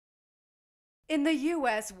In the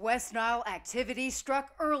U.S., West Nile activity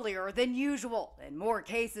struck earlier than usual, and more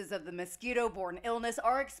cases of the mosquito-borne illness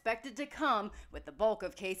are expected to come, with the bulk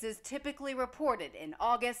of cases typically reported in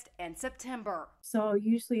August and September. So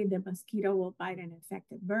usually the mosquito will bite an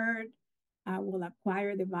infected bird, will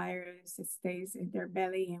acquire the virus, it stays in their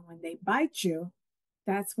belly, and when they bite you,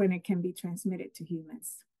 that's when it can be transmitted to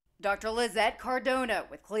humans. Dr. Lizette Cardona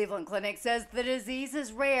with Cleveland Clinic says the disease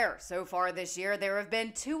is rare. So far this year, there have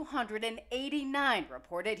been 289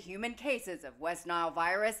 reported human cases of West Nile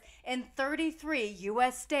virus in 33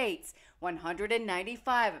 U.S. states.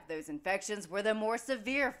 195 of those infections were the more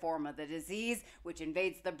severe form of the disease, which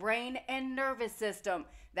invades the brain and nervous system.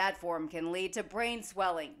 That form can lead to brain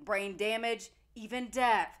swelling, brain damage, even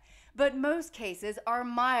death. But most cases are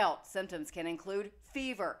mild. Symptoms can include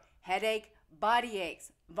fever, headache, body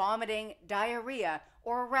aches, vomiting, diarrhea,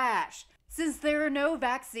 or rash. Since there are no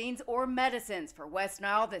vaccines or medicines for West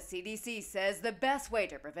Nile, the CDC says the best way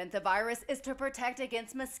to prevent the virus is to protect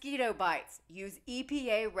against mosquito bites. Use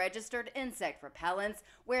EPA-registered insect repellents,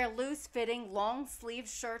 wear loose-fitting long-sleeve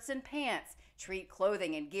shirts and pants, treat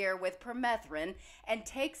clothing and gear with permethrin, and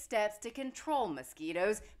take steps to control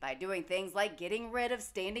mosquitoes by doing things like getting rid of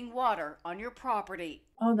standing water on your property.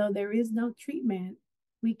 Although there is no treatment,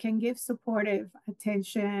 we can give supportive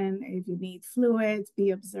attention. If you need fluids,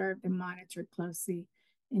 be observed and monitored closely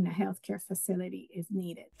in a healthcare facility if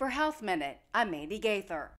needed. For Health Minute, I'm Mandy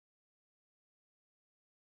Gaither.